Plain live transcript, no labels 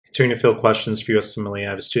Continuing to field questions for USMLE, I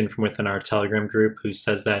have a student from within our Telegram group who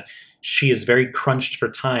says that she is very crunched for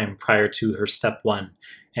time prior to her step one,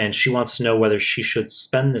 and she wants to know whether she should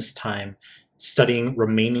spend this time studying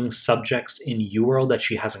remaining subjects in UWorld that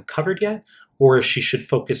she hasn't covered yet, or if she should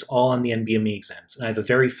focus all on the NBME exams. And I have a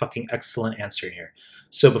very fucking excellent answer here.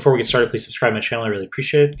 So before we get started, please subscribe to my channel. I really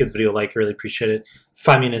appreciate it. Give the video a like. I really appreciate it.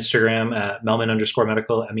 Find me on Instagram at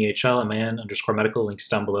mehlman_medical, MEHL_medical. Links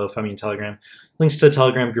down below. Find me on Telegram. Links to the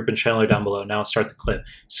Telegram group and channel are down below. Now let's start the clip.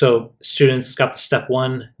 So students got the step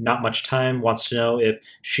one, not much time, wants to know if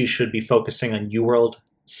she should be focusing on UWorld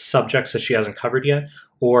subjects that she hasn't covered yet,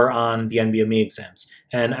 or on the NBME exams.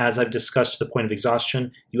 And as I've discussed to the point of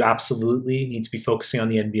exhaustion, you absolutely need to be focusing on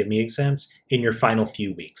the NBME exams in your final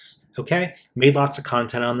few weeks, okay? Made lots of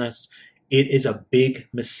content on this. It is a big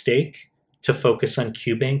mistake to focus on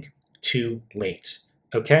QBank too late,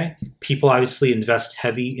 okay? People obviously invest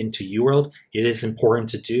heavy into UWorld. It is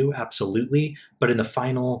important to do, absolutely, but in the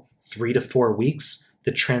final 3 to 4 weeks,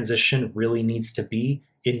 the transition really needs to be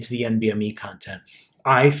into the NBME content.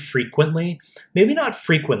 I frequently, maybe not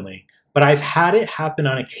frequently, but I've had it happen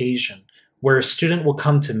on occasion where a student will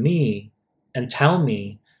come to me and tell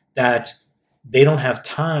me that they don't have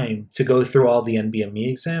time to go through all the NBME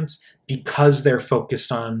exams because they're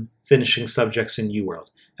focused on finishing subjects in UWorld,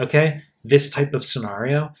 okay? This type of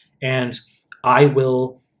scenario, and I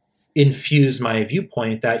will infuse my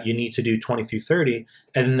viewpoint that you need to do 20 through 30,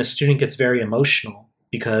 and then the student gets very emotional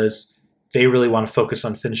because they really want to focus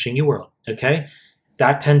on finishing UWorld, okay?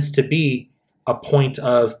 That tends to be a point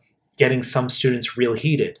of getting some students real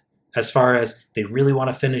heated as far as they really want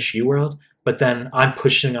to finish UWorld, but then I'm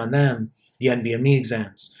pushing on them the NBME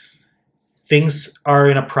exams. Things are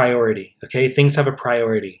in a priority, okay? Things have a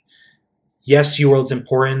priority. Yes, UWorld's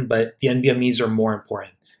important, but the NBMEs are more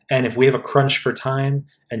important. And if we have a crunch for time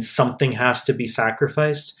and something has to be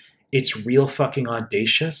sacrificed, it's real fucking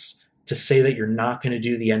audacious to say that you're not going to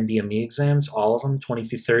do the NBME exams, all of them, 20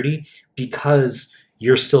 through 30, because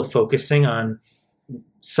you're still focusing on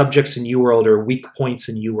subjects in UWorld or weak points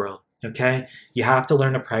in UWorld, okay? You have to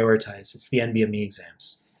learn to prioritize. It's the NBME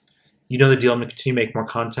exams. You know the deal. I'm going to continue to make more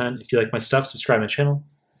content. If you like my stuff, subscribe to my channel.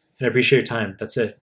 And I appreciate your time. That's it.